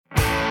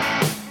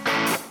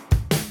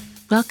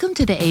Welcome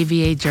to the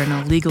ABA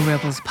Journal Legal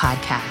Rebels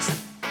podcast,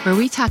 where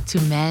we talk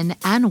to men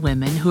and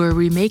women who are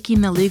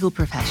remaking the legal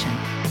profession,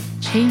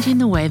 changing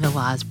the way the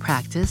law is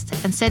practiced,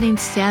 and setting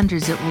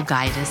standards that will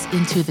guide us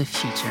into the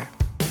future.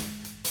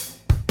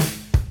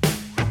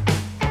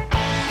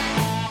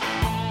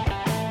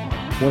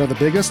 One of the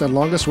biggest and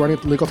longest-running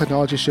legal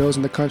technology shows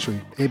in the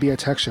country, ABA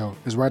Tech Show,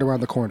 is right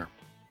around the corner.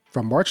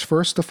 From March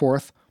 1st to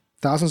 4th,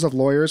 thousands of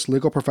lawyers,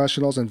 legal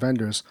professionals, and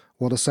vendors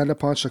will descend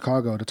upon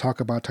Chicago to talk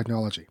about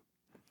technology.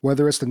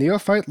 Whether it's the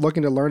neophyte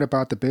looking to learn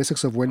about the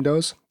basics of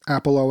Windows,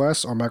 Apple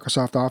OS, or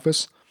Microsoft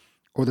Office,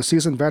 or the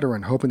seasoned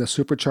veteran hoping to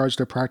supercharge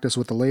their practice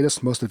with the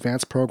latest, most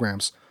advanced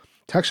programs,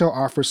 Tech Show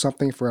offers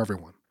something for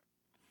everyone.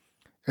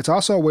 It's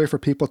also a way for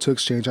people to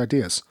exchange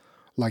ideas,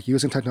 like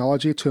using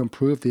technology to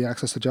improve the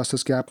access to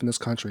justice gap in this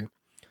country,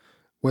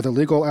 whether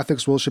legal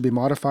ethics rules should be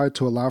modified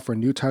to allow for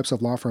new types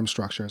of law firm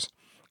structures,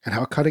 and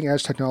how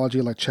cutting-edge technology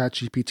like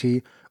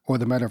ChatGPT or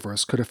the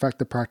metaverse could affect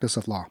the practice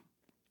of law.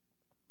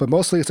 But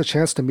mostly it's a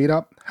chance to meet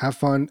up, have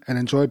fun, and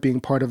enjoy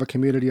being part of a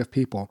community of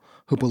people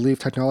who believe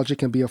technology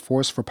can be a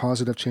force for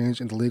positive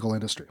change in the legal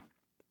industry.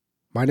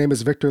 My name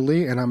is Victor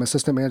Lee, and I'm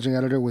Assistant Managing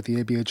Editor with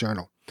the ABA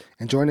Journal.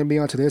 And joining me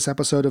on today's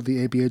episode of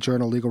the ABA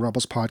Journal Legal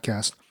Rebels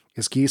podcast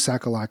is Guy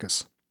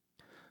Sakalakis.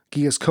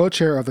 Guy is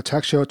co-chair of the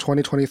Tech Show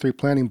 2023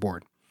 Planning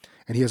Board,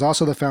 and he is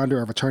also the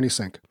founder of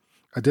AttorneySync,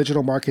 a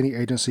digital marketing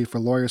agency for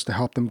lawyers to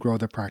help them grow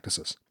their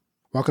practices.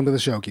 Welcome to the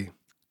show, Guy.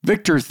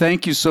 Victor,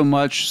 thank you so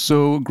much.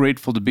 So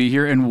grateful to be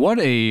here. And what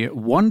a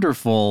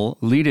wonderful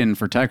lead-in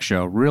for Tech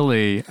Show.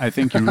 Really, I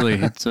think you really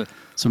hit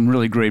some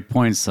really great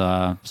points.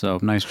 So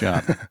nice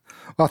job.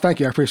 Well, thank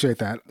you. I appreciate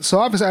that. So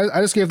obviously,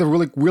 I just gave the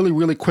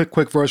really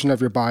quick version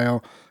of your bio.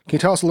 Can you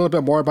tell us a little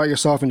bit more about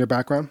yourself and your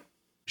background?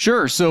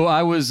 Sure. So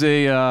I was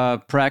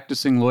a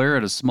practicing lawyer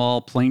at a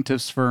small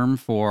plaintiffs firm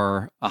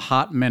for a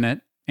hot minute.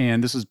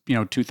 And this is,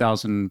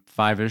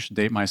 2005-ish,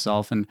 date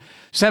myself, and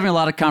just having a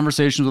lot of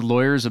conversations with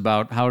lawyers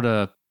about how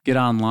to get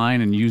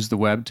online and use the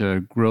web to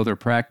grow their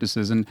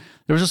practices. And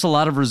there was just a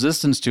lot of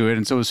resistance to it.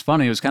 And so it was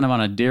funny. It was kind of on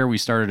a dare. We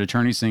started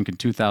AttorneySync in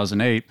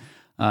 2008.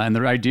 And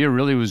the idea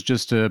really was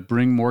just to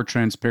bring more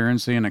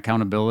transparency and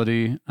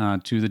accountability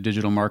to the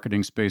digital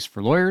marketing space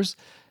for lawyers.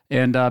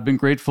 And I've been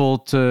grateful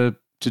to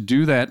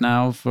do that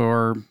now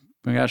for,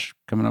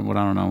 coming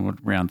up,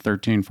 around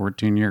 13,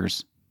 14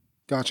 years.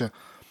 Gotcha.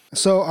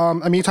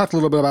 So, you talked a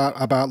little bit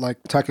about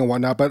like tech and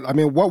whatnot, but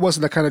what was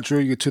it that kind of drew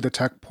you to the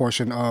tech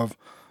portion of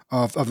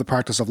the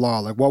practice of law?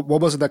 Like, what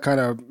was it that kind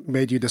of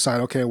made you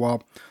decide, okay,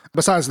 well,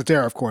 besides the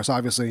dare, of course,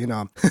 obviously,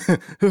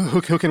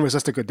 who can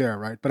resist a good dare,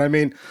 right? But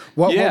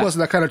what was it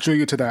that kind of drew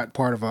you to that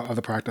part of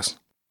the practice?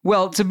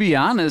 Well, to be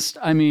honest,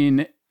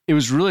 it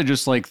was really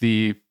just like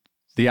the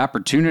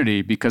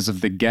opportunity because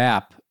of the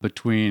gap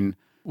between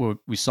what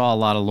we saw a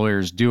lot of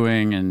lawyers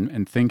doing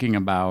and thinking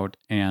about.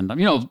 And,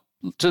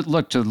 to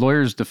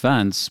lawyers'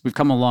 defense, we've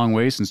come a long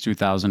way since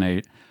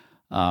 2008.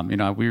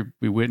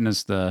 We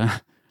witnessed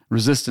the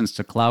resistance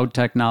to cloud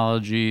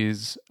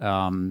technologies,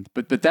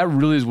 but that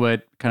really is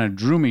what kind of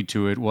drew me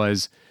to it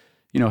was,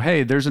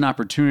 hey, there's an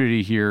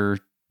opportunity here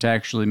to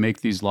actually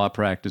make these law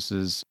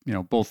practices,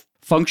 both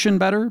function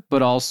better,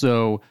 but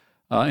also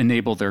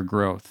enable their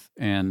growth.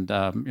 And,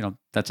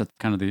 that's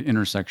kind of the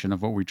intersection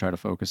of what we try to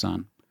focus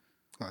on.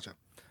 Gotcha.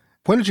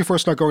 When did you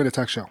first start going to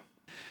Tech Show?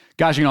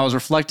 Gosh, I was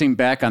reflecting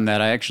back on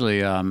that. I actually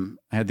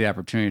had the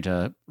opportunity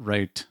to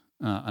write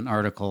an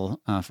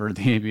article for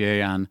the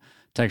ABA on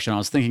Tech Show. I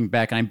was thinking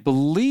back, and I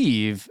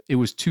believe it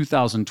was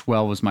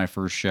 2012 was my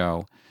first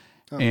show.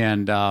 Oh.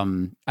 And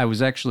I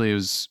think it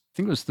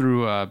was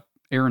through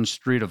Aaron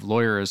Street of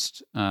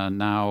Lawyerist,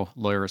 now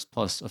Lawyerist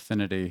Plus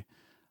Affinity,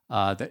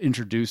 that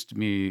introduced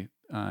me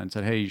and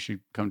said, hey, you should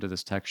come to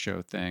this Tech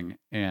Show thing.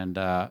 And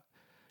I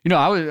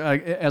was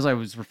as I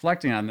was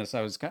reflecting on this,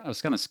 I was kind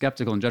of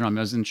skeptical in general.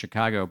 I was in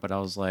Chicago, but I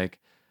was like,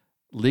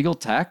 legal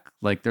tech,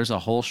 like there's a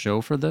whole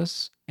show for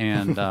this,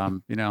 and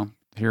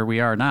here we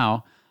are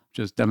now,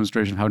 just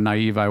demonstration of how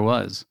naive I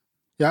was.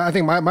 Yeah, I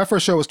think my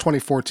first show was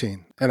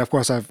 2014, and of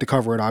course I have to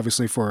cover it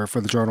obviously for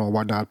the journal and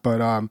whatnot. But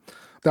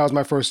that was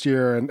my first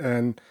year,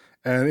 and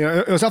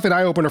it was definitely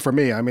an eye opener for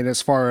me.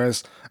 As far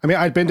as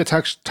I'd been to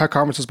tech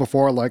conferences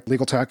before, like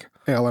Legal Tech,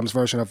 ALM's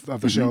version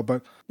of the show,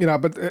 but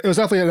it was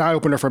definitely an eye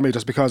opener for me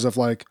just because of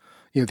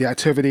the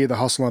activity, the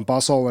hustle and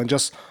bustle, and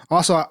just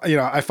also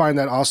I find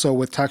that also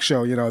with Tech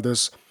Show,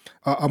 there's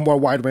a more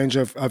wide range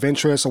of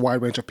interests, a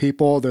wide range of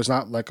people. There's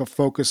not like a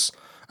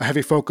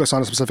heavy focus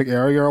on a specific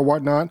area or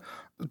whatnot.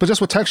 But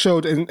just with Tech Show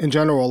in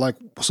general,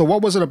 so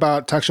what was it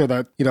about Tech Show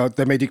that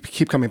that made you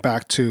keep coming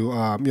back to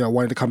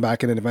wanting to come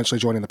back and then eventually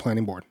joining the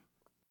planning board?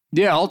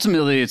 Yeah,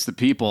 ultimately it's the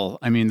people.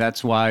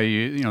 That's why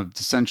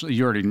essentially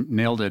you already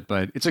nailed it,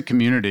 but it's a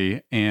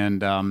community.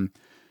 And I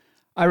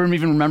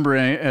even remember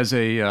as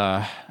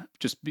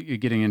just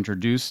getting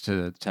introduced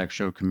to the Tech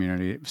Show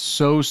community,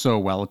 so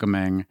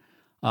welcoming,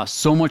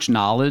 so much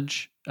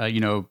knowledge.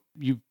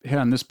 You hit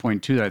on this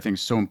point too that I think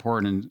is so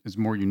important and is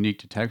more unique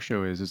to Tech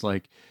Show is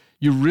like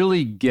you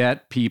really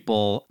get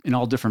people in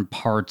all different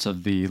parts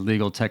of the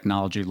legal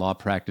technology law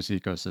practice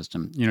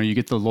ecosystem. You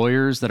get the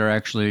lawyers that are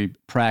actually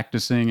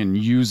practicing and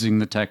using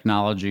the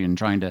technology and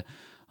trying to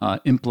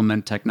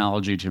implement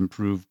technology to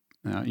improve,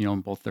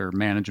 both their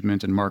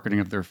management and marketing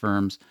of their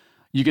firms.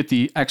 You get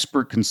the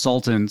expert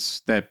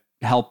consultants that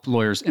help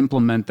lawyers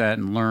implement that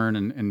and learn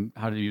and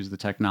how to use the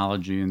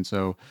technology. And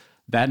so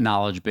that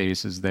knowledge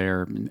base is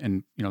there,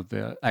 and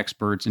the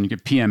experts, and you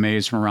get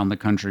PMAs from around the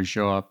country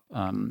show up,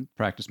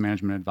 practice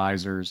management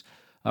advisors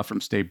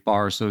from state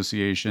bar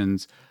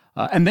associations.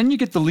 And then you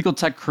get the legal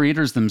tech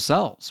creators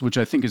themselves, which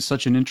I think is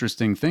such an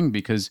interesting thing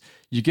because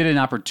you get an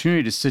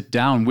opportunity to sit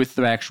down with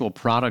the actual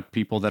product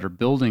people that are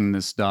building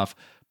this stuff,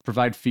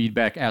 provide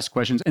feedback, ask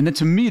questions. And then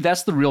to me,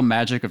 that's the real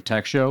magic of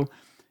Tech Show.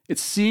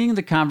 It's seeing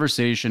the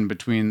conversation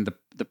between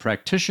the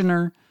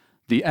practitioner,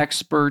 the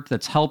expert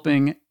that's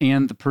helping,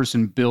 and the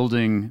person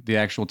building the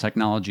actual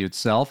technology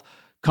itself,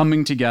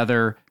 coming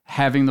together,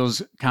 having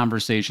those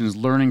conversations,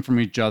 learning from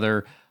each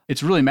other.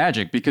 It's really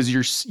magic because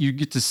you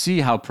get to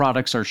see how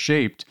products are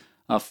shaped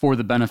for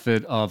the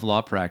benefit of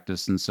law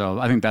practice. And so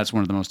I think that's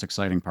one of the most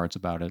exciting parts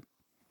about it.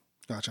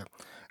 Gotcha.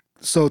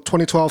 So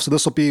 2012, so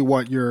this will be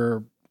what,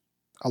 your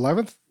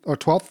 11th or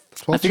 12th?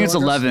 I think it's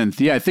 11th.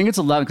 Yeah, I think it's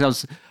 11th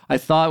because I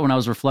thought when I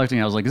was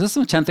reflecting, I was like, is this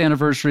the 10th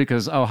anniversary?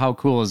 Because, how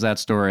cool is that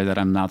story that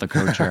I'm now the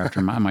co-chair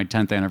after my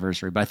 10th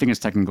anniversary? But I think it's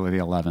technically the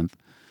 11th.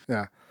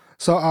 Yeah.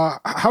 So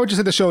how would you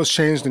say the show has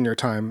changed in your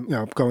time,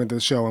 going to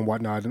the show and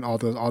whatnot and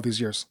all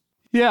these years?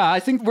 Yeah, I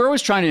think we're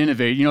always trying to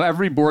innovate.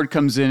 Every board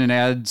comes in and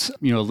adds,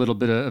 a little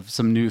bit of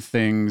some new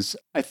things.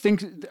 I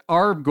think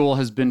our goal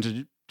has been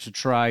to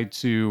try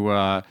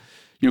to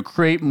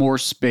create more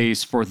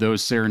space for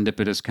those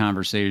serendipitous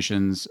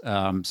conversations,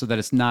 so that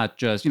it's not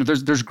just,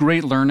 there's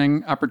great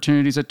learning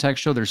opportunities at Tech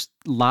Show. There's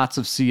lots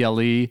of CLE.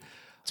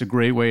 It's a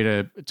great way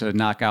to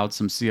knock out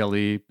some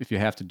CLE if you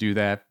have to do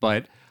that.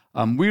 But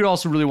we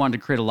also really wanted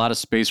to create a lot of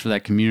space for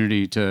that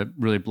community to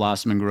really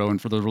blossom and grow, and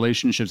for the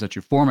relationships that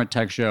you form at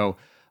Tech Show,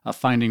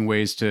 finding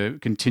ways to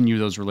continue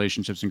those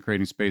relationships and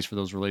creating space for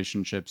those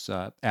relationships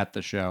at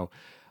the show.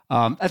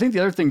 I think the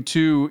other thing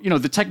too,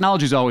 the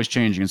technology is always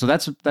changing. And so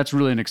that's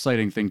really an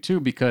exciting thing too,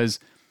 because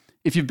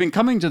if you've been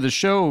coming to the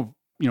show,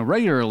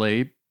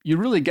 regularly, you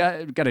really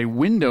got a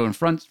window and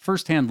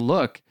firsthand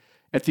look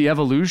at the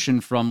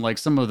evolution from like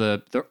some of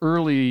the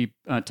early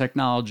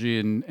technology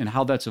and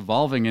how that's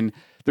evolving. And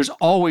there's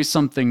always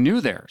something new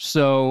there.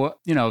 So,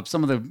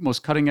 some of the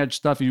most cutting edge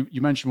stuff you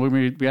mentioned,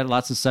 we had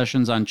lots of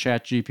sessions on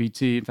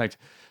ChatGPT. In fact,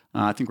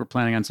 I think we're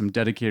planning on some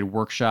dedicated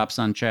workshops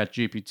on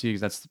ChatGPT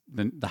because that's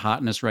the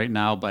hotness right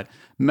now. But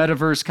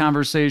metaverse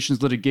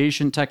conversations,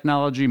 litigation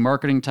technology,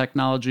 marketing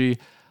technology,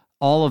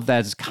 all of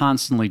that is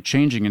constantly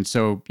changing. And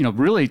so,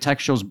 really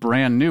Tech Show's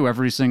brand new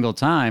every single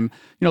time.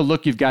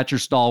 Look, you've got your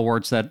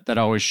stalwarts that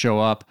always show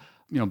up,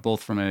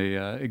 both from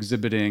a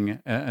exhibiting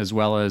as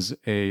well as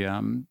a,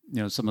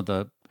 some of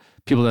the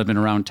people that have been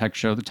around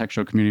the Tech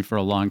Show community for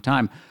a long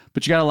time.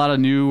 But you got a lot of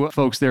new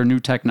folks there, new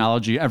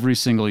technology every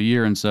single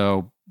year. And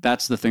so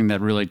that's the thing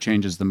that really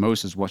changes the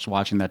most, is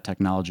watching that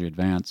technology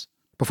advance.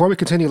 Before we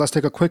continue, let's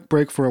take a quick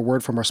break for a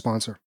word from our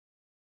sponsor.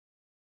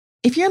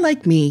 If you're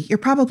like me, you're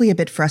probably a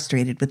bit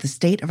frustrated with the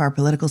state of our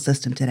political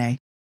system today.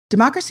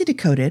 Democracy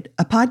Decoded,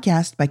 a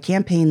podcast by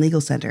Campaign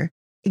Legal Center,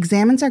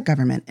 examines our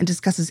government and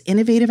discusses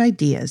innovative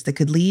ideas that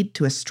could lead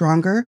to a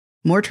stronger,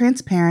 more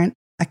transparent,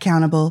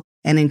 accountable,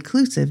 and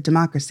inclusive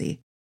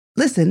democracy.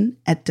 Listen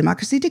at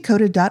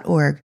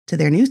democracydecoded.org to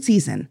their new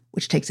season,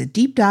 which takes a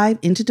deep dive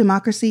into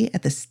democracy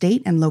at the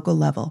state and local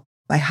level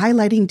by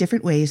highlighting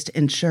different ways to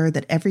ensure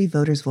that every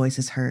voter's voice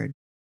is heard.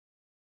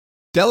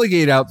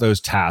 Delegate out those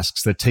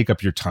tasks that take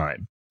up your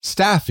time.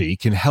 Staffy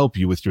can help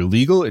you with your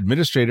legal,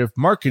 administrative,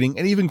 marketing,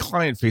 and even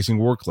client-facing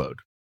workload.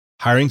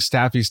 Hiring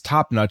Staffy's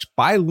top-notch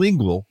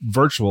bilingual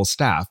virtual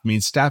staff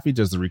means Staffy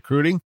does the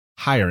recruiting,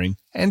 hiring,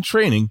 and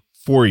training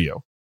for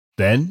you.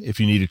 Then, if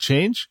you need a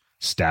change,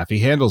 Staffy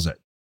handles it.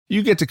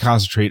 You get to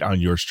concentrate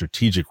on your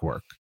strategic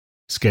work.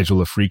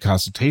 Schedule a free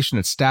consultation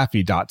at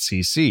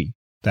staffy.cc.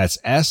 That's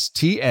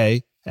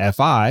STAFI.cc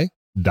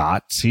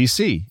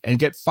and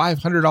get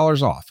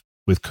 $500 off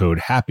with code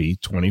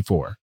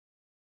HAPPY24.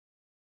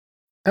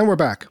 And we're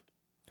back.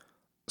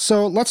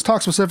 So let's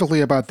talk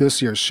specifically about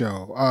this year's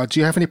show. Do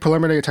you have any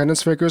preliminary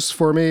attendance figures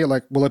for me?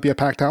 Like, will it be a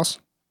packed house?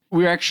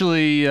 We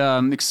actually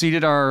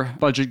exceeded our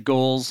budget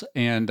goals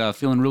and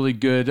feeling really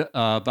good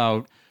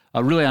about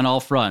really on all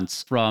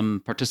fronts,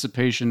 from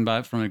participation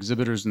from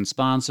exhibitors and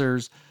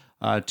sponsors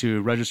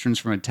to registrants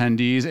from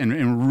attendees,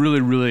 and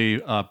really,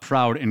 really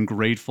proud and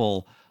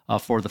grateful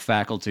for the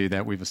faculty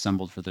that we've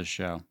assembled for this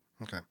show.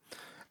 Okay.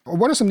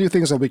 What are some new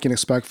things that we can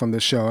expect from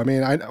this show? I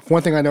mean,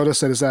 one thing I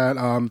noticed is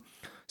that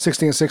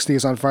 60 and 60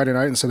 is on Friday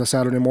night instead of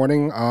Saturday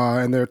morning,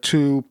 and there are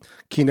 2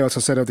 keynotes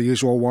instead of the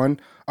usual one.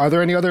 Are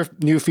there any other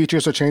new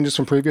features or changes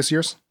from previous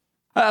years?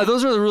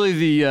 Those are really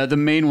the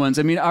main ones.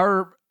 I mean,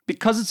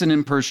 because it's an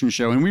in-person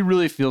show, and we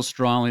really feel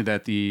strongly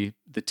that the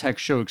Tech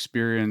Show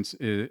experience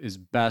is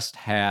best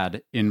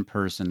had in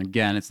person.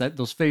 Again, it's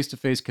those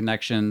face-to-face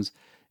connections.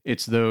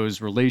 It's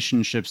those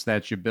relationships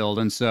that you build.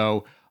 And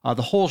so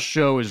the whole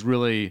show is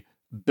really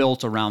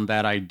built around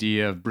that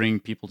idea of bringing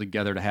people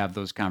together to have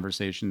those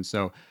conversations.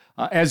 So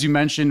as you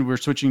mentioned, we're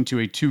switching to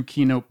a 2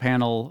 keynote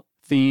panel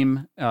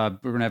theme. We're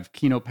going to have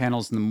keynote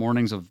panels in the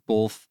mornings of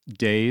both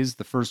days.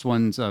 The first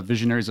one's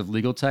Visionaries of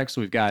Legal Tech.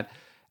 So we've got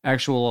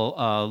actual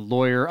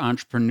lawyer,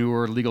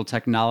 entrepreneur, legal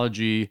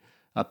technology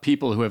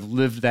people who have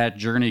lived that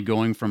journey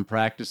going from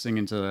practicing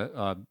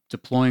into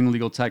deploying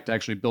legal tech to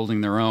actually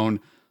building their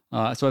own.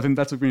 So I think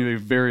that's going to be a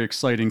very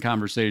exciting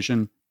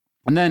conversation.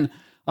 And then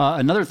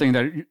another thing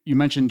that you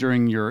mentioned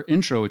during your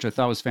intro, which I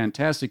thought was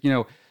fantastic,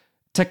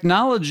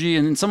 technology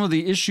and some of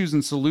the issues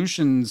and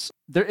solutions,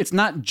 it's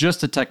not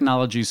just a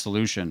technology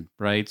solution,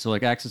 right? So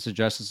like access to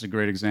justice is a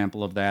great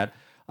example of that.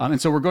 And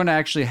so we're going to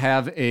actually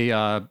have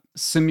a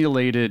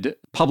simulated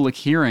public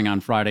hearing on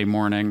Friday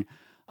morning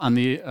on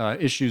the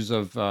issues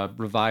of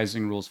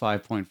revising Rules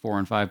 5.4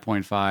 and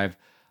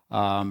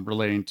 5.5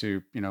 relating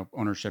to,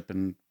 ownership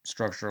and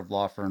structure of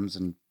law firms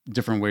and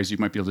different ways you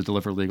might be able to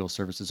deliver legal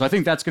services. So I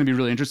think that's going to be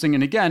really interesting.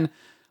 And again,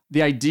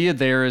 the idea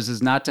there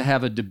is not to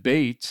have a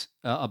debate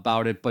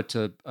about it, but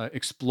to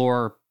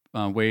explore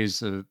ways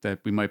that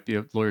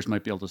lawyers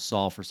might be able to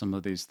solve for some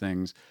of these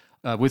things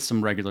with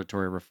some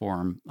regulatory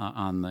reform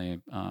on the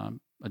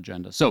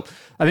agenda. So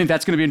I think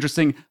that's going to be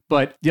interesting.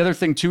 But the other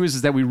thing too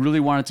is that we really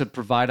wanted to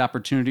provide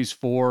opportunities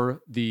for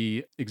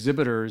the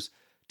exhibitors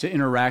to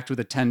interact with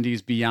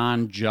attendees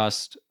beyond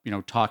just,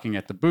 talking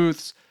at the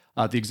booths.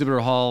 The exhibitor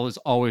hall is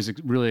always a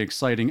really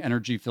exciting,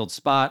 energy-filled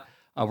spot.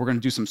 We're going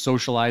to do some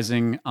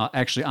socializing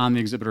actually on the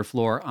exhibitor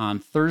floor on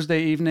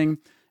Thursday evening.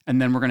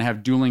 And then we're going to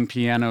have dueling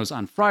pianos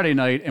on Friday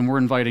night. And we're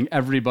inviting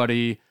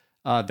everybody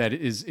that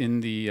is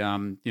in the,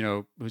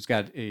 who's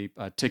got a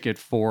ticket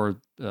for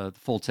the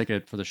full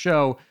ticket for the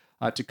show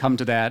to come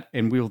to that.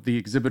 And the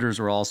exhibitors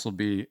will also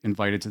be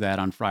invited to that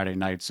on Friday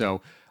night.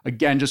 So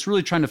again, just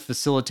really trying to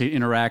facilitate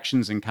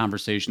interactions and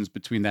conversations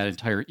between that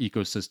entire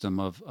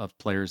ecosystem of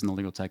players in the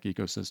legal tech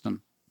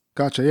ecosystem.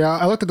 Gotcha. Yeah,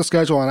 I looked at the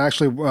schedule and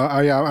actually,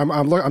 I'm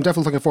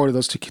definitely looking forward to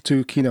those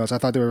two keynotes. I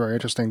thought they were very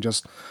interesting,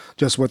 just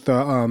with the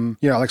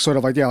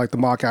like the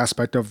mock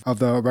aspect of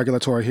the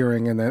regulatory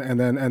hearing, and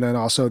then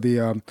also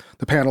the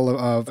panel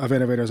of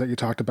innovators that you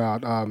talked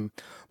about.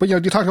 But you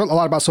talked a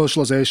lot about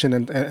socialization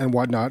and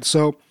whatnot.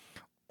 So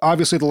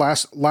obviously, the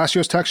last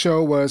year's tech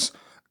show was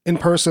in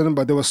person,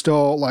 but there was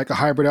still like a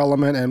hybrid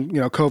element, and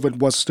COVID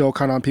was still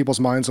kind of on people's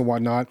minds and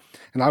whatnot.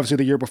 And obviously,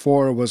 the year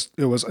before it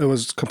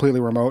was completely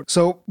remote.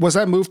 So was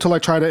that move to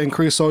like try to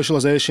increase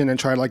socialization and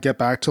try to like get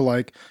back to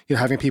like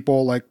having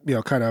people like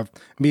kind of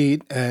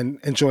meet and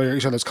enjoy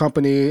each other's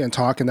company and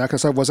talk and that kind of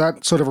stuff? Was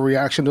that sort of a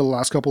reaction to the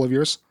last couple of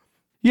years?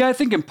 Yeah, I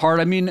think in part.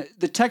 I mean,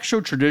 the tech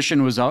show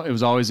tradition was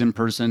always in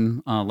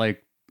person,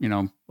 like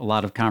a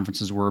lot of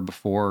conferences were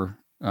before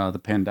the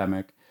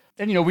pandemic.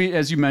 And, we,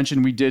 as you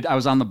mentioned, I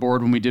was on the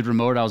board when we did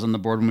remote. I was on the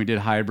board when we did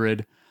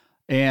hybrid.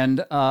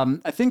 And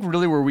I think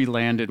really where we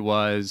landed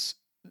was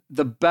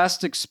the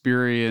best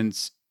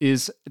experience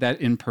is that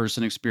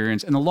in-person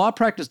experience. And the law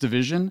practice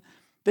division,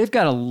 they've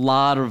got a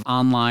lot of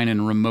online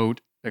and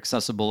remote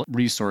accessible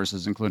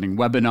resources, including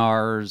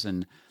webinars,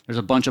 and there's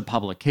a bunch of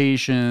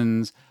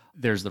publications,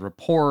 there's the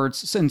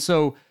reports. And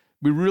so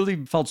we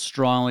really felt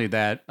strongly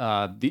that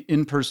the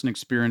in-person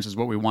experience is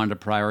what we wanted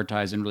to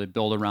prioritize and really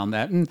build around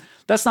that. And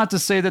that's not to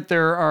say that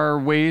there are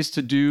ways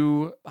to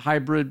do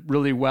hybrid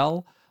really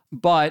well,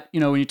 but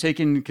when you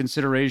take into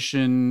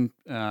consideration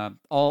a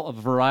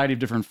variety of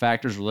different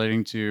factors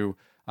relating to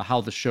how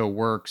the show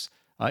works,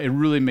 it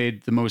really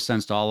made the most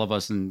sense to all of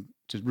us and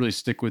to really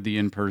stick with the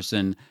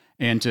in-person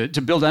and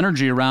to build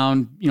energy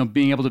around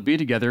being able to be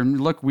together. And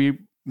look, we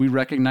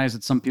recognize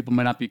that some people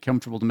might not be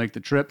comfortable to make the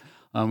trip.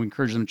 We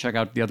encourage them to check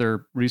out the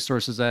other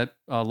resources at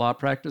Law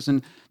Practice.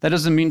 And that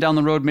doesn't mean down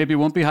the road maybe it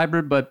won't be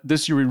hybrid, but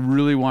this year we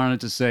really wanted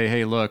to say,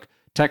 hey, look,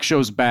 Tech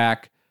Show's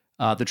back.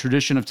 The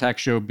tradition of Tech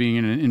Show being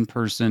an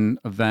in-person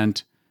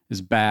event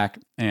is back,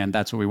 and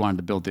that's what we wanted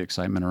to build the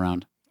excitement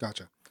around.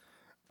 Gotcha.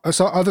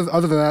 So other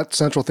than that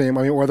central theme,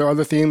 I mean, were there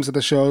other themes of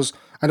the shows?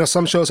 I know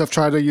some shows have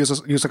tried to use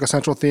like a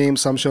central theme,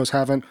 some shows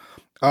haven't.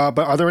 But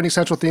are there any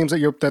central themes that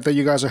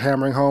you guys are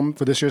hammering home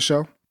for this year's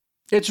show?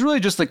 It's really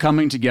just the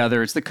coming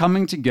together. It's the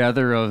coming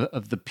together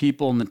of the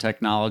people and the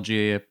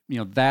technology.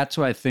 That's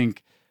what I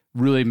think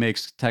really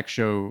makes Tech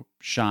Show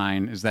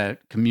shine, is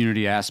that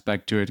community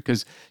aspect to it.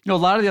 Because, a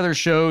lot of the other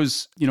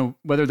shows,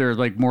 whether they're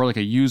like more like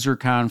a user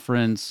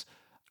conference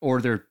or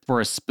they're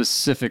for a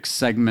specific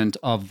segment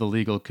of the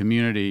legal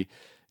community,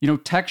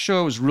 Tech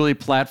Show is really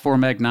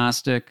platform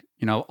agnostic.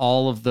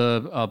 All of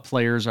the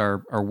players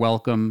are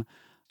welcome.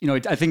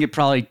 I think it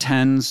probably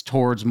tends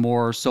towards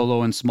more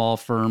solo and small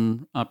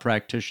firm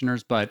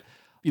practitioners, but,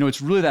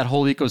 it's really that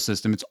whole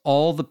ecosystem. It's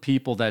all the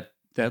people that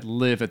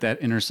live at that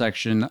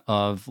intersection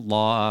of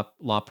law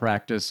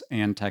practice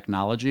and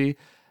technology.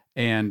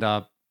 And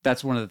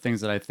that's one of the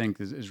things that I think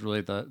is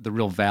really the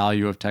real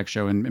value of Tech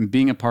Show and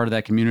being a part of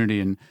that community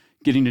and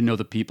getting to know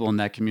the people in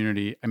that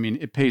community. I mean,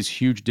 it pays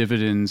huge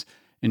dividends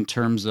in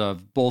terms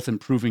of both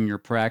improving your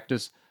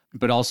practice,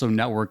 but also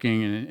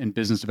networking and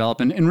business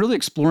development, and really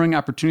exploring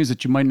opportunities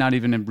that you might not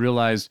even have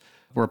realized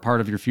were a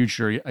part of your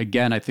future.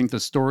 Again, I think the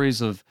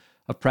stories of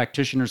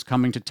practitioners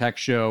coming to Tech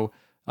Show,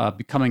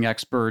 becoming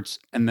experts,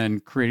 and then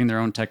creating their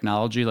own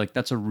technology, like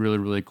that's a really,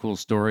 really cool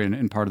story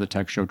and part of the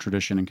Tech Show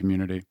tradition and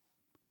community.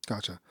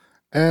 Gotcha.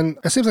 And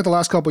it seems like the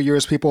last couple of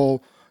years,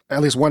 people,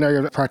 at least one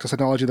area of practice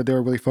technology that they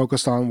were really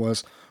focused on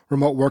was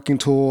remote working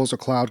tools or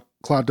cloud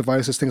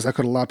devices, things that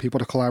could allow people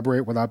to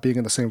collaborate without being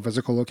in the same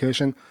physical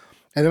location.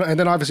 And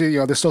then obviously,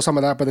 there's still some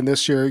of that, but then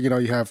this year,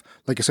 you have,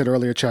 like you said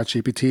earlier,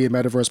 ChatGPT and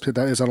Metaverse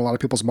that is on a lot of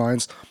people's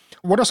minds.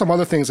 What are some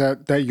other things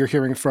that you're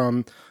hearing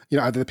from,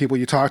 either the people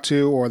you talk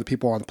to or the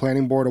people on the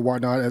planning board or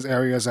whatnot as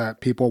areas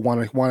that people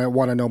want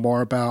to know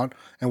more about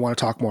and want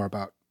to talk more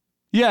about?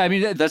 Yeah, I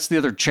mean, that's the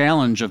other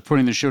challenge of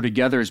putting the show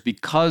together is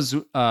because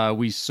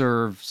we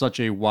serve such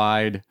a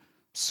wide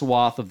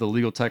swath of the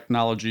legal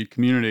technology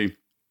community,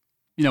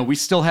 we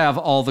still have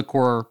all the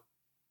core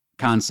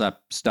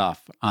concept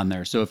stuff on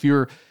there. So if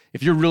you're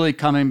really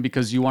coming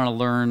because you want to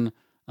learn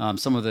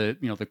some of the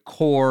the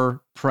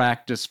core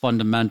practice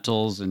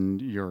fundamentals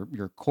and your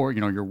core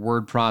your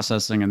word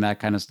processing and that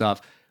kind of stuff,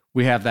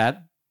 we have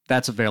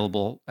that's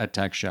available at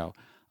Tech Show.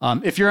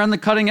 If you're on the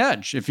cutting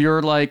edge, if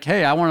you're like,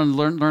 hey, I want to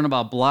learn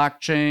about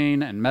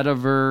blockchain and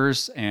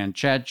metaverse and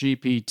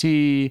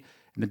ChatGPT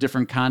and the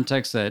different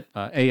contexts that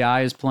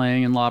AI is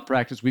playing in law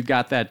practice, we've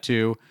got that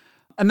too.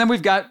 And then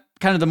we've got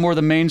kind of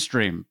the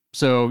mainstream.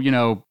 So,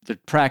 the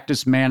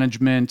practice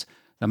management,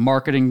 the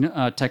marketing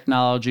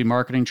technology,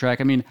 marketing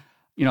track. I mean,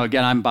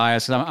 again, I'm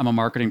biased. I'm a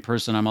marketing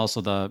person. I'm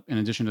also in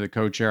addition to the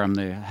co-chair, I'm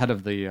the head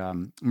of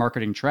the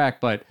marketing track.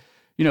 But,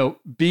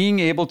 being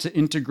able to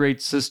integrate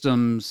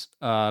systems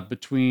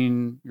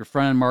between your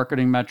front-end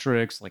marketing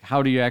metrics, like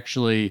how do you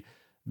actually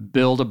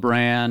build a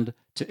brand,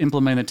 to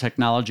implement the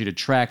technology to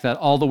track that,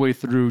 all the way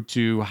through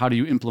to how do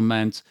you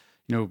implement,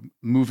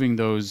 moving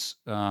those,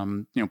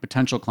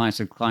 potential clients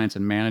to clients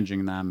and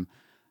managing them.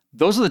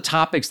 Those are the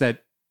topics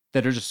that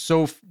are just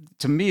so,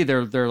 to me,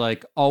 they're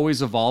like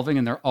always evolving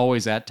and they're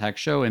always at Tech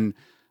Show. And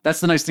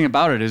that's the nice thing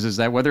about it is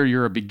that whether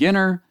you're a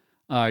beginner,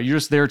 you're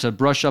just there to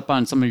brush up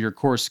on some of your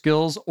core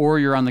skills, or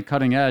you're on the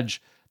cutting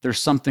edge, there's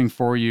something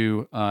for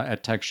you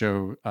at Tech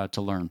Show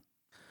to learn.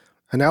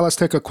 And now let's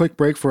take a quick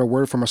break for a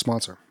word from our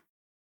sponsor.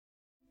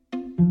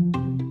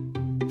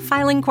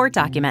 Filing court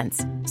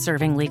documents,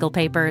 serving legal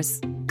papers,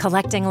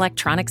 collecting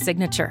electronic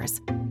signatures,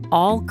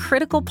 all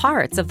critical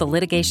parts of the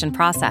litigation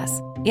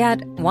process,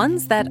 yet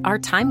ones that are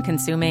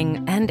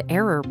time-consuming and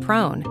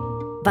error-prone.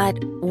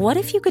 But what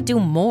if you could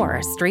do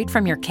more straight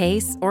from your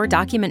case or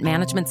document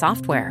management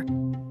software?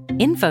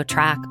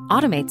 InfoTrack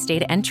automates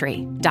data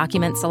entry,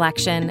 document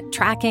selection,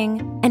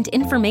 tracking, and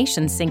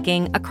information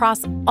syncing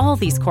across all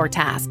these core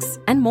tasks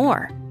and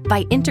more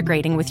by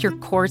integrating with your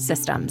core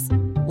systems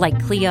like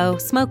Clio,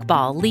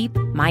 Smokeball, Leap,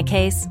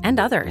 MyCase, and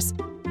others.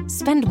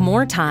 Spend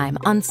more time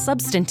on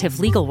substantive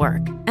legal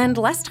work and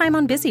less time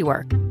on busy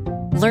work.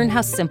 Learn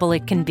how simple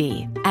it can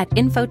be at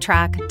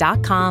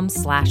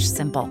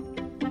infotrack.com/simple.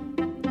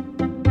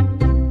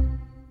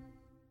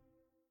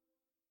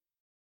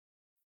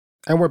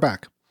 And we're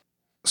back.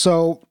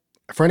 So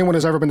for anyone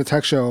who's ever been to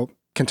Tech Show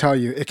can tell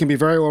you, it can be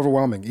very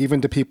overwhelming,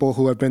 even to people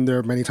who have been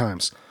there many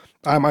times.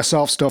 I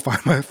myself still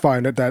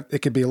find that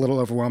it can be a little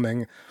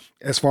overwhelming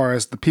as far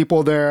as the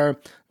people there,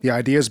 the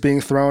ideas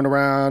being thrown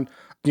around,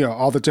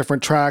 all the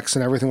different tracks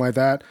and everything like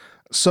that.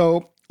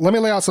 So let me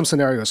lay out some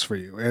scenarios for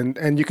you,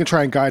 and you can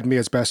try and guide me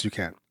as best you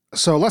can.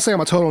 So let's say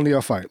I'm a total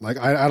neophyte. Like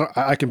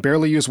I can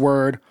barely use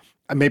Word.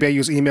 Maybe I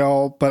use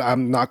email, but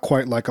I'm not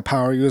quite like a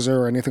power user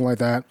or anything like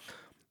that.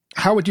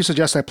 How would you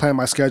suggest I plan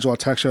my schedule at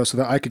Tech Show so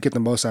that I could get the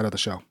most out of the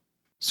show?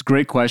 It's a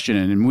great question.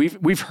 And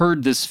we've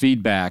heard this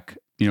feedback,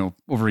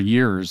 over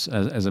years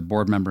as a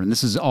board member, and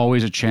this is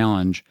always a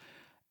challenge.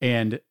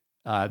 And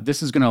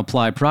this is going to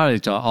apply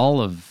probably to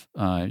all of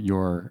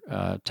your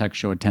Tech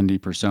Show attendee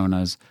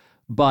personas,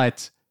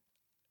 but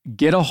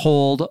get a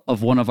hold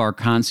of one of our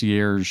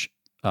concierge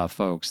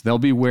folks. They'll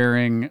be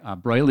wearing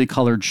brightly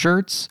colored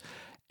shirts,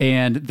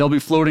 and they'll be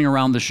floating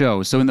around the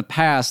show. So in the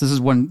past, this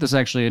is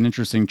actually an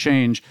interesting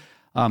change.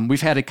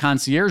 We've had a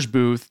concierge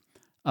booth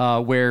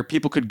where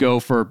people could go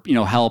for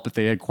help if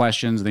they had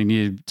questions. They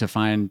needed to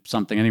find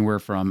something anywhere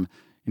from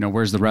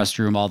where's the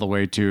restroom all the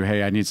way to,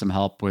 hey, I need some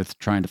help with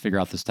trying to figure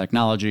out this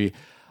technology.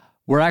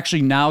 We're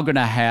actually now going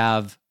to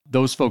have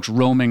those folks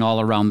roaming all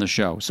around the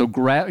show. So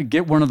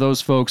get one of those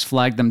folks,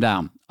 flag them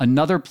down.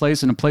 Another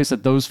place, and a place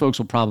that those folks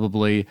will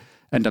probably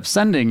end up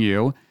sending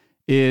you,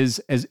 is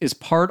as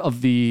part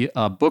of the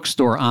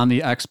bookstore on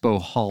the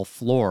expo hall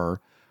floor.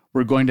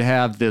 We're going to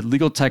have the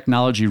Legal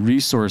Technology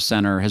Resource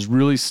Center has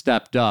really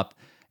stepped up,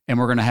 and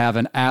we're going to have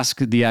an Ask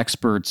the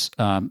Experts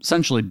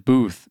essentially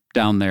booth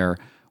down there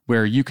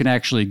where you can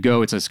actually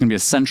go. It's going to be a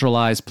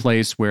centralized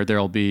place where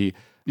there'll be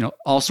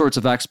all sorts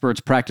of experts,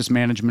 practice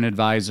management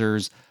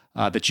advisors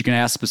that you can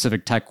ask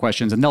specific tech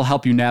questions, and they'll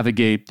help you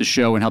navigate the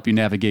show and help you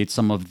navigate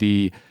some of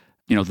the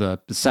the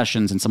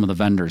sessions and some of the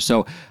vendors.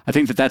 So I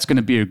think that's going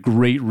to be a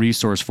great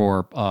resource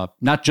for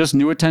not just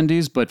new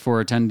attendees, but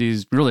for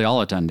attendees, really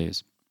all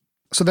attendees.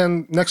 So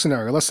then next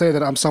scenario, let's say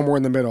that I'm somewhere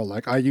in the middle.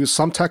 Like I use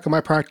some tech in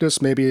my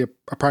practice, maybe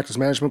a practice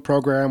management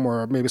program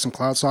or maybe some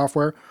cloud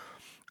software.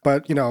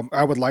 But,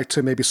 I would like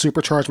to maybe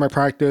supercharge my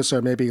practice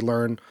or maybe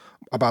learn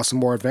about some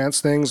more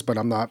advanced things, but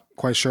I'm not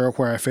quite sure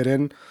where I fit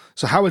in.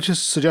 So how would you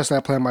suggest that I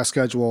plan my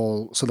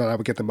schedule so that I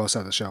would get the most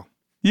out of the show?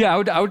 Yeah,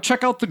 I would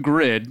check out the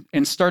grid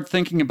and start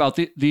thinking about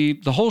the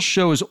whole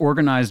show is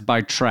organized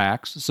by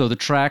tracks. So the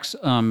tracks,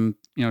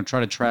 try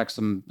to track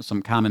some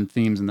common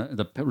themes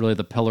and really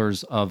the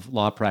pillars of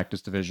law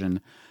practice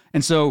division.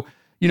 And so,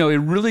 it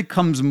really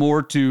comes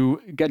more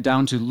to get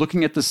down to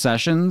looking at the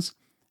sessions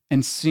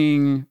and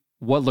seeing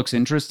what looks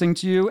interesting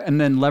to you,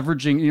 and then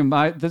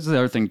leveraging, this is the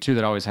other thing too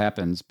that always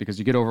happens because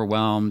you get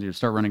overwhelmed, you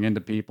start running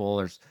into people,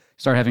 or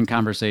start having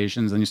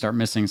conversations, and you start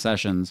missing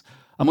sessions,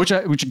 which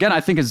again, I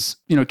think is,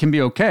 can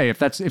be okay.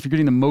 If you're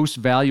getting the most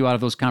value out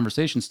of those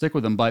conversations, stick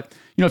with them. But,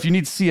 if you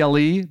need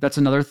CLE, that's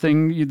another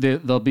thing,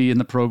 they'll be in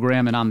the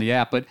program and on the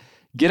app, but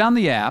get on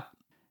the app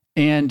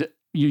and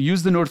you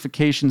use the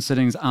notification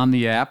settings on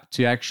the app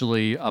to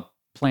actually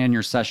plan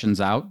your sessions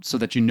out so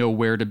that you know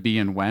where to be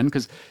and when.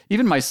 Because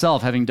even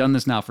myself, having done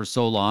this now for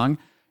so long,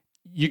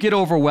 you get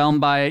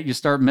overwhelmed by it, you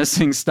start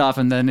missing stuff,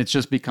 and then it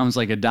just becomes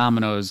like a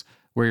dominoes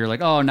where you're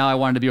like, oh, now I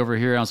wanted to be over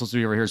here, I'm supposed to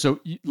be over here. So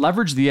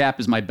leverage the app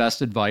is my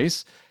best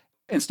advice,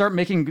 and start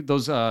making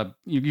those,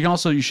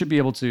 you should be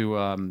able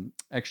to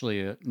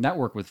actually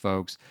network with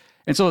folks.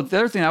 And so the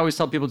other thing I always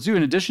tell people to do,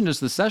 in addition to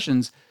the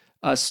sessions,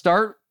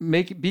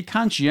 be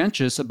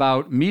conscientious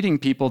about meeting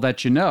people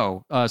that you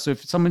know. So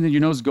if someone that you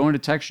know is going to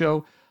Tech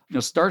Show,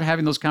 start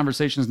having those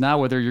conversations now,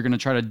 whether you're going to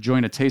try to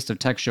join a Taste of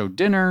Tech Show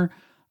dinner,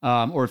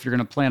 or if you're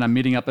going to plan on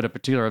meeting up at a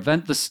particular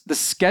event. The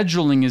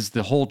scheduling is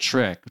the whole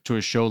trick to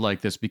a show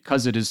like this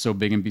because it is so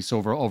big and be so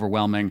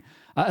overwhelming.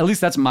 At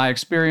least that's my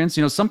experience.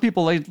 Some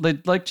people, they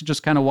like to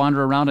just kind of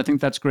wander around. I think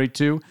that's great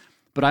too.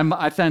 But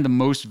I find the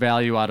most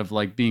value out of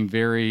like being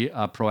very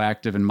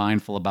proactive and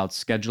mindful about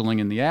scheduling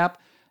in the app,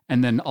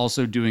 and then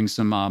also doing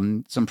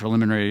some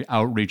preliminary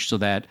outreach so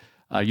that,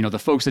 the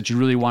folks that you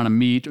really want to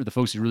meet or the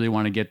folks you really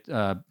want to get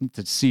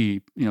to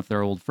see, if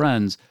they're old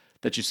friends,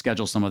 that you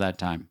schedule some of that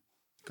time.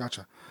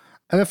 Gotcha.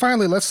 And then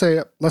finally, let's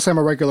say I'm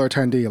a regular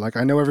attendee. Like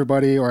I know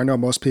everybody or I know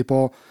most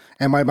people,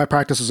 and my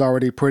practice is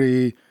already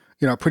pretty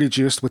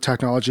juiced with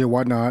technology and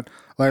whatnot.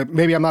 Like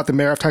maybe I'm not the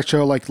mayor of Tech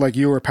Show like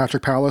you or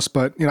Patrick Palace,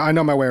 but I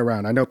know my way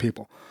around. I know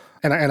people.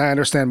 And I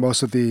understand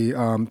most of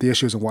the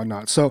issues and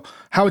whatnot. So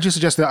how would you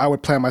suggest that I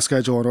would plan my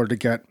schedule in order to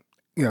get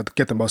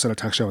the most out of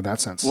Tech Show in that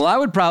sense? Well, I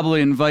would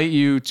probably invite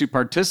you to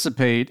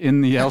participate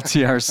in the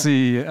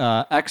LTRC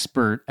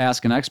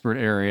Ask an Expert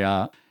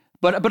area.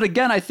 But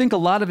again, I think a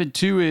lot of it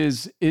too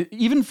is,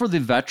 even for the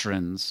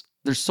veterans,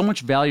 there's so much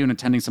value in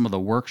attending some of the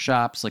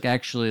workshops, like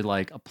actually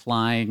like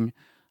applying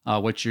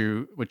what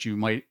you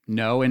might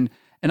know. And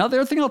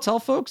another thing I'll tell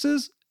folks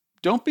is,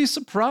 don't be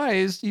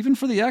surprised, even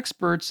for the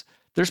experts,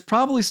 there's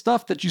probably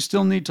stuff that you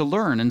still need to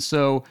learn. And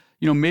so,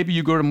 maybe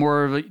you go to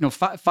more of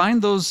a,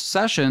 find those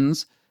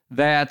sessions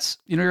that,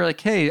 you're like,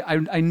 hey,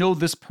 I know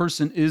this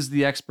person is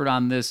the expert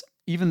on this,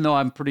 even though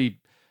I'm pretty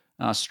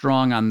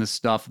strong on this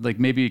stuff. Like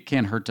maybe it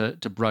can't hurt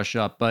to brush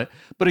up. But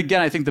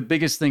again, I think the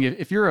biggest thing,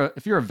 if you're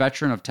a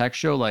veteran of Tech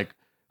Show, like,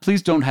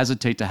 please don't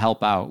hesitate to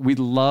help out. We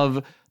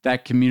love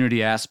that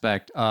community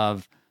aspect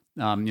of,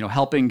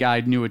 helping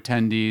guide new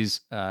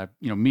attendees,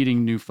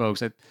 meeting new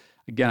folks.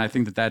 Again, I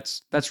think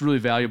that's really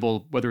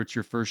valuable, whether it's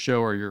your first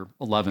show or your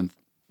 11th.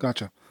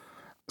 Gotcha.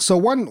 So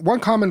one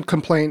common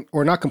complaint,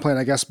 or not complaint,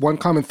 I guess, one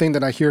common thing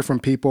that I hear from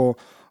people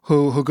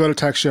who go to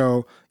Tech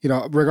Show,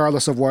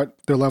 regardless of what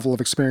their level of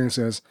experience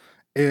is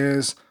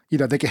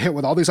they get hit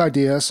with all these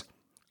ideas,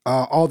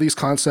 all these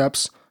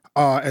concepts,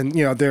 and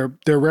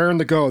they're raring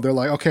to go. They're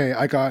like, okay,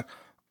 I got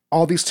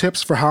all these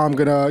tips for how I'm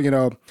gonna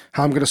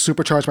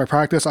supercharge my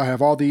practice. I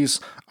have all these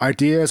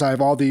ideas. I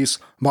have all these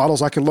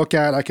models I can look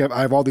at.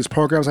 I have all these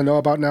programs I know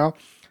about now.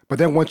 But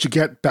then once you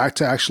get back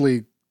to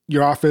actually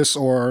your office,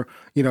 or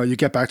you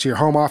get back to your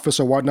home office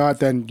or whatnot,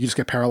 then you just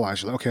get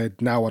paralyzed. You're like, okay,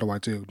 now what do I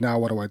do?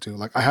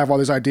 Like, I have all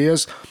these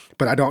ideas,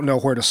 but I don't know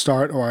where to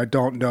start, or I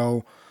don't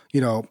know,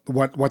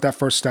 what that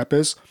first step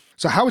is.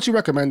 So how would you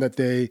recommend that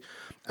they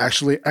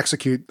actually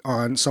execute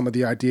on some of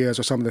the ideas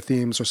or some of the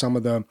themes or some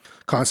of the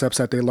concepts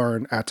that they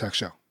learn at Tech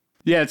Show?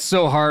 Yeah, it's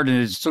so hard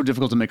and it's so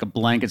difficult to make a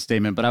blanket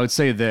statement, but I would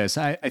say this.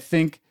 I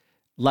think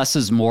less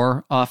is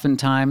more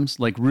oftentimes.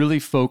 Like, really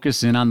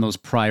focus in on those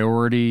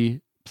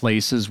priority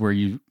places where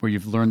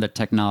you've learned that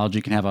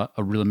technology can have a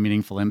really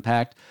meaningful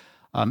impact.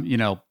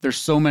 There's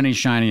so many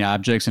shiny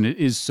objects, and it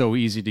is so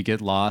easy to get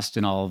lost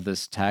in all of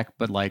this tech,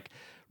 but like,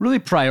 really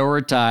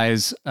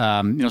prioritize,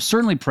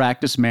 certainly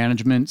practice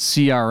management,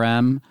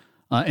 CRM,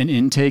 and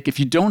intake. If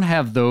you don't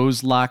have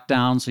those locked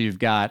down, so you've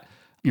got,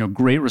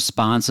 great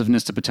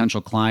responsiveness to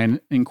potential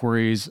client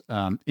inquiries,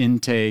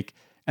 intake,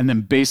 and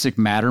then basic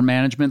matter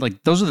management,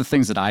 like, those are the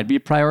things that I'd be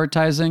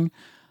prioritizing.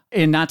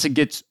 And not to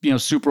get,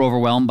 super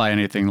overwhelmed by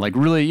anything. Like,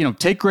 really,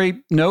 take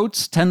great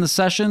notes, attend the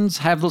sessions,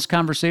 have those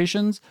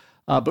conversations,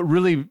 but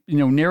really,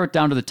 narrow it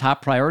down to the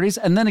top priorities.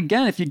 And then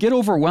again, if you get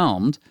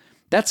overwhelmed,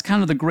 that's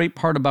kind of the great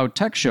part about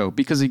Tech Show,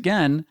 because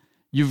again,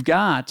 you've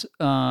got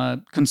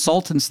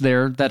consultants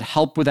there that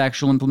help with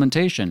actual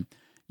implementation.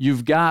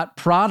 You've got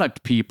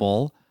product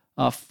people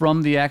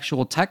from the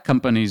actual tech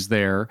companies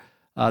there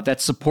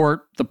that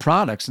support the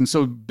products. And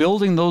so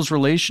building those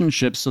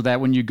relationships so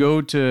that when you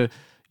go to,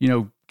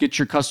 get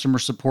your customer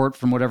support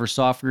from whatever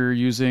software you're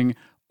using,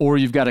 or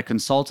you've got a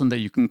consultant that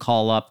you can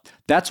call up,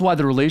 that's why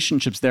the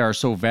relationships there are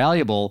so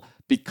valuable,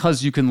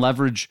 because you can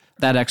leverage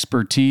that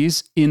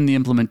expertise in the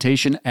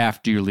implementation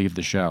after you leave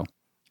the show.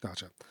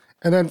 Gotcha.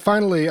 And then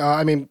finally,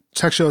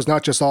 Tech Show is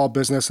not just all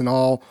business and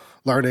all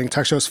learning.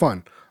 Tech Show is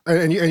fun.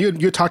 And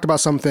you talked about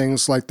some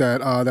things like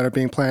that that are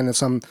being planned, and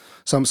some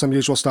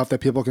usual stuff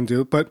that people can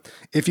do. But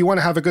if you want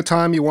to have a good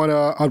time, you want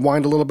to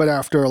unwind a little bit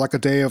after like a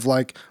day of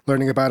like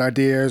learning about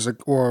ideas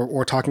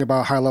or talking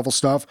about high level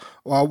stuff,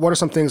 what are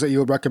some things that you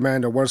would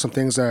recommend, or what are some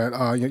things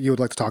that you would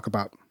like to talk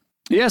about?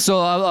 Yeah,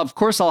 so of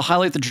course I'll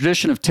highlight the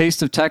tradition of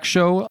Taste of Tech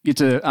Show. It's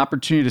an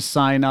opportunity to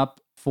sign up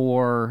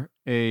for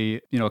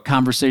a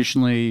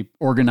conversationally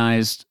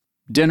organized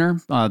dinner.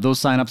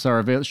 Those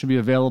signups should be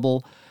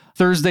available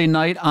Thursday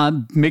night.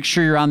 Make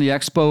sure you're on the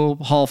expo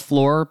hall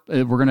floor.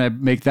 We're going to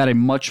make that a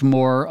much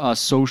more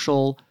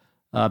social,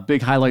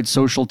 big highlight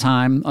social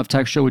time of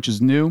Tech Show, which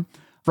is new.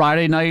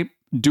 Friday night,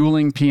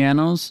 dueling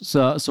pianos.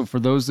 So for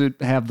those that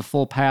have the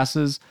full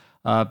passes,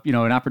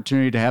 an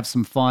opportunity to have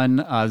some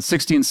fun.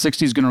 60 and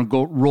 60 is going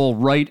to roll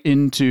right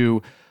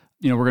into,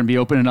 we're going to be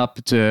opening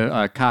up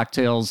to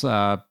cocktails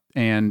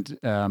and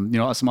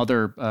some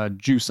other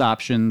juice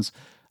options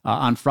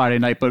on Friday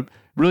night, but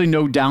really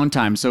no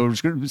downtime. So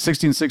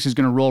 60 and 60 is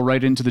going to roll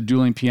right into the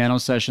dueling piano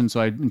session. So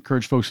I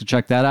encourage folks to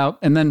check that out.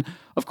 And then,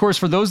 of course,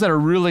 for those that are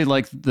really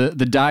like the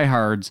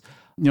diehards,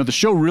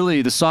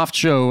 the soft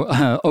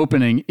show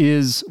opening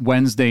is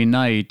Wednesday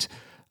night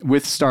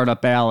with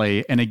Startup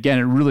Alley. And again,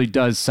 it really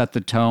does set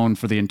the tone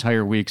for the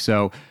entire week.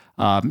 So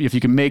if you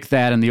can make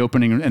that and the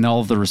opening and all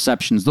of the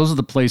receptions, those are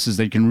the places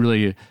that you can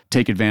really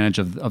take advantage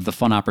of the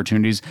fun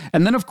opportunities.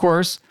 And then, of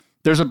course,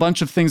 there's a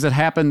bunch of things that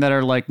happen that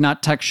are like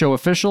not Tech Show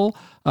official,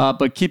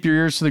 but keep your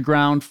ears to the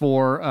ground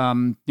for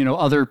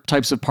other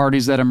types of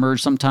parties that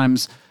emerge.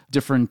 Sometimes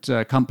different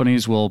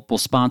companies will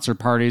sponsor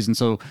parties, and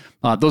so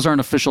those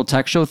aren't official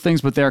Tech Show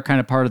things, but they're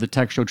kind of part of the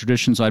Tech Show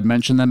tradition. So I'd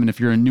mention them, and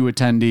if you're a new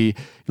attendee,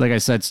 like I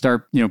said,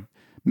 start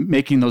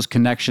making those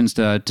connections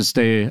to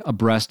stay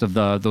abreast of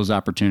those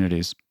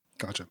opportunities.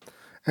 Gotcha.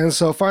 And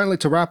so finally,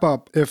 to wrap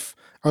up, if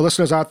our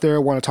listeners out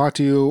there want to talk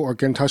to you or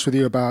get in touch with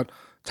you about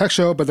Tech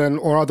Show, but then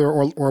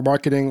or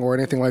marketing or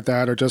anything like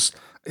that, or just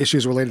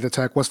issues related to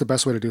tech, what's the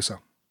best way to do so?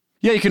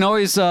 Yeah, you can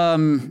always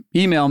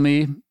email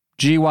me,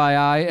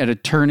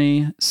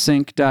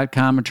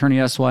 GYI@attorneysync.com,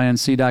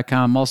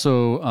 attorneysync.com. I'm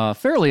also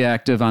fairly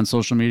active on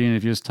social media, and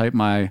if you just type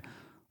my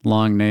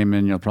long name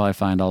in, you'll probably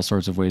find all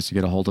sorts of ways to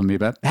get a hold of me.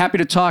 But happy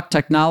to talk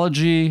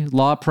technology,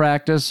 law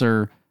practice,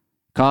 or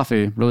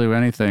coffee, really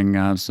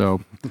anything.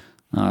 So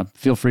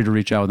feel free to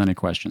reach out with any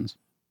questions.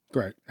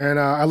 Great. And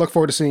I look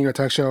forward to seeing you at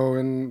Tech Show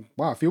in,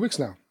 a few weeks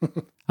now.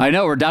 I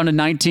know. We're down to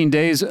 19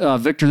 days.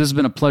 Victor, this has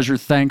been a pleasure.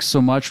 Thanks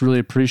so much. Really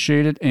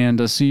appreciate it.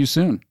 And see you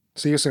soon.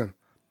 See you soon.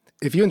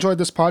 If you enjoyed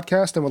this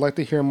podcast and would like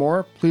to hear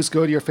more, please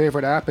go to your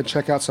favorite app and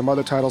check out some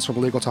other titles from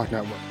Legal Talk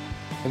Network.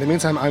 In the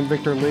meantime, I'm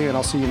Victor Lee, and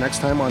I'll see you next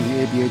time on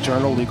the ABA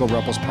Journal Legal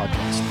Rebels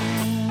podcast.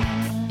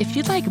 If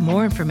you'd like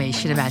more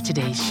information about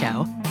today's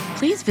show,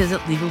 please visit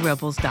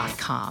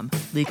LegalRebels.com,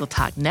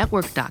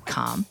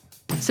 LegalTalkNetwork.com,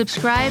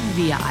 subscribe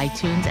via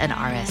iTunes and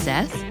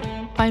RSS,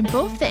 find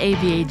both the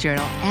ABA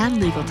Journal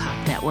and Legal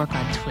Talk Network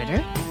on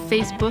Twitter,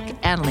 Facebook,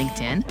 and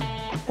LinkedIn,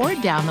 or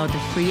download the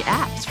free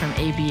apps from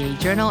ABA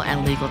Journal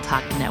and Legal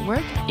Talk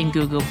Network in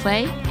Google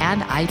Play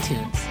and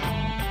iTunes.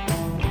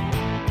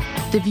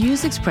 The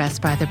views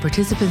expressed by the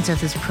participants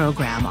of this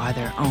program are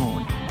their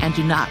own and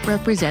do not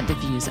represent the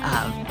views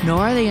of, nor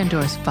are they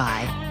endorsed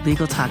by,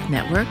 Legal Talk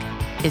Network,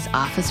 its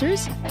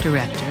officers,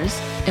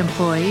 directors,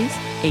 employees,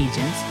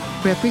 agents,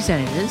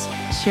 representatives,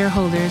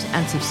 shareholders,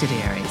 and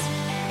subsidiaries.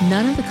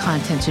 None of the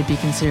content should be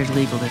considered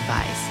legal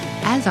advice.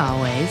 As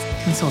always,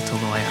 consult a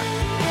lawyer.